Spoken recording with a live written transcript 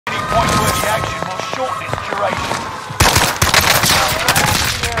point where the action will shorten its duration.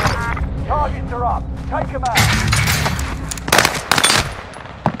 Targets are up. Take them out.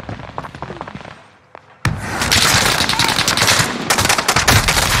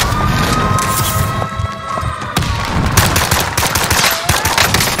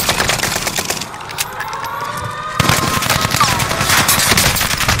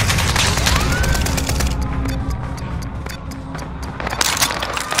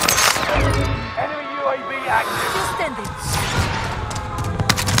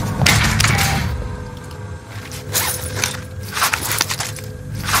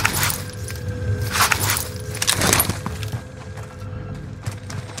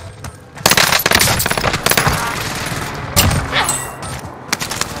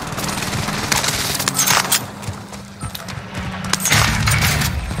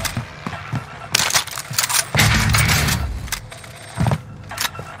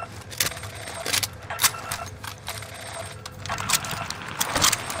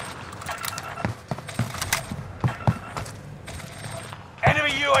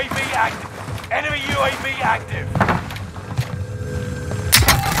 UAV active. Enemy UAV active.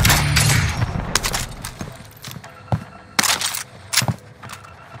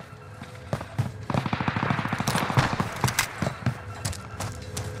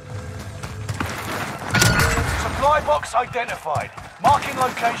 Supply box identified. Marking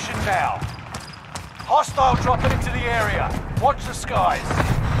location now. Hostile dropping into the area. Watch the skies.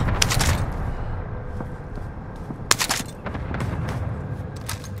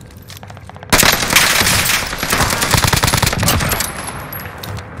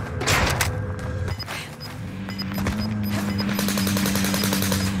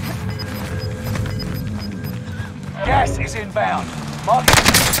 Gas is inbound. Marking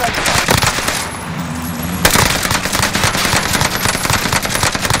the safe zone.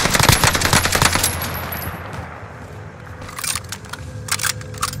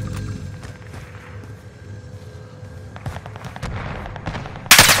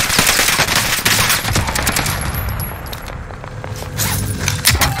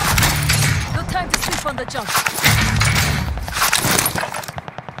 No time to sleep on the jump.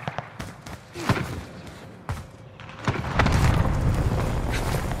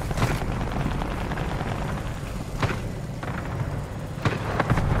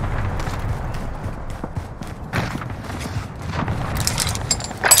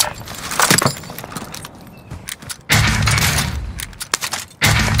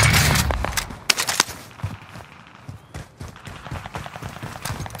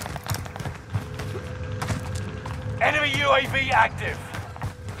 Enemy UAV active.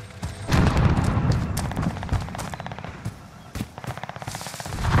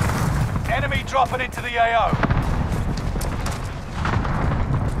 Enemy dropping into the AO.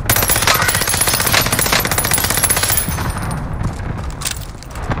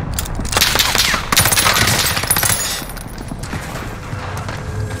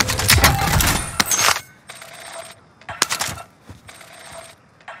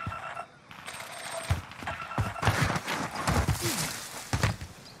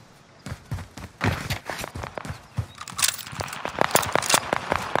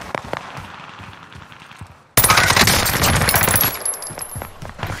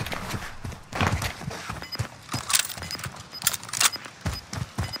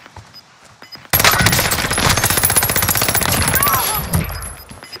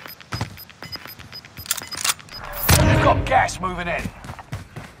 Got gas moving in.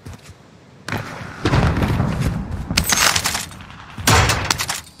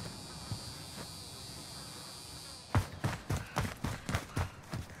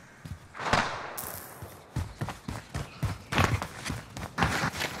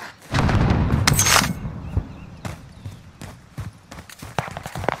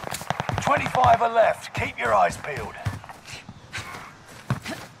 "25 are left. Keep your eyes peeled."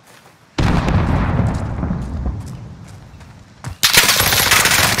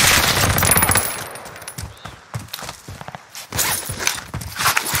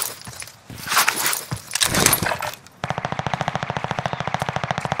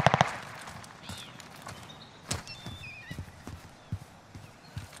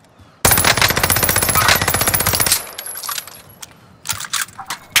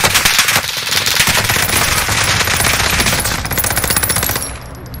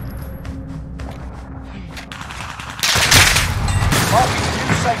 Marking the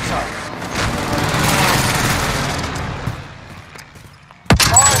new safe zone.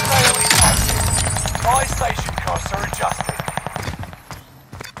 Fire sale is active. Buy station costs are adjusted.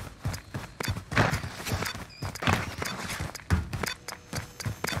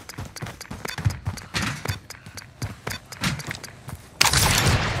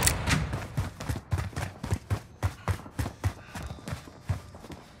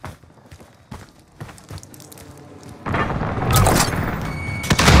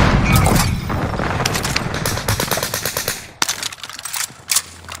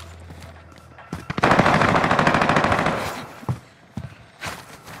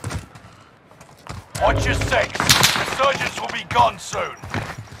 soon.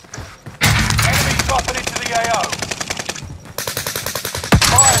 Enemies dropping into the AO.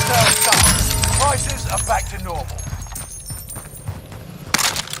 Fire sales done. Prices are back to normal.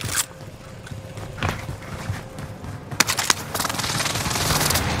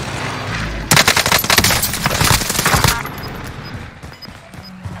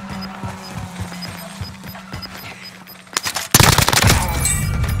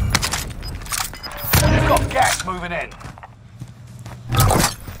 You've got gas moving in.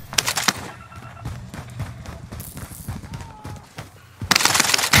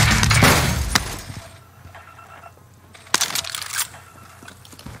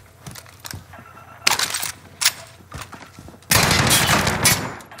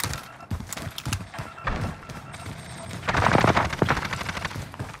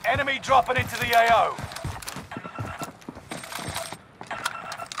 Enemy dropping into the AO.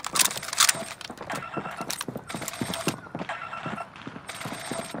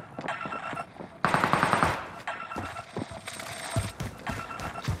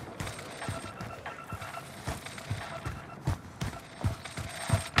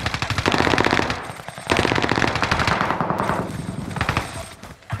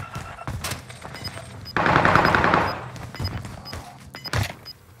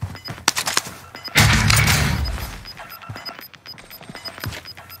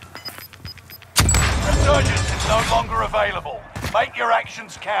 Resurgence is no longer available. Make your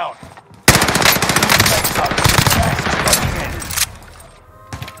actions count. Gas is closing in.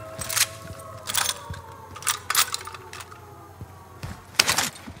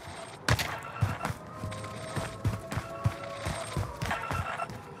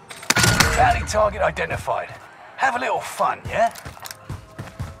 Bounty target identified. Have a little fun, yeah?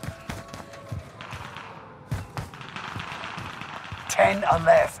 Ten are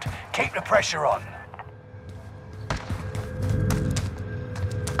left. Keep the pressure on.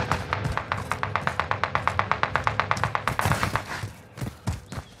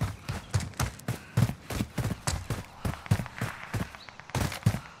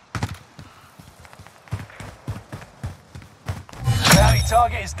 Bounty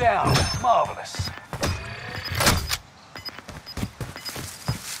target is down. Marvelous.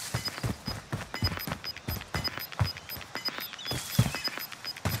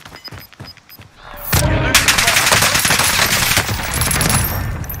 You're losing ground.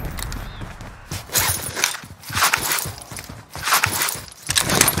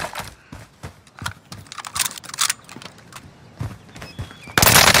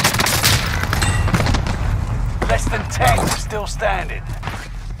 Less than 10 still standing.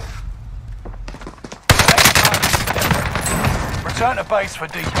 Return to base for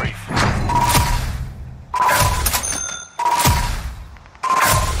debrief.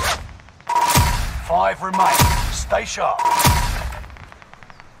 5 remain. Stay sharp.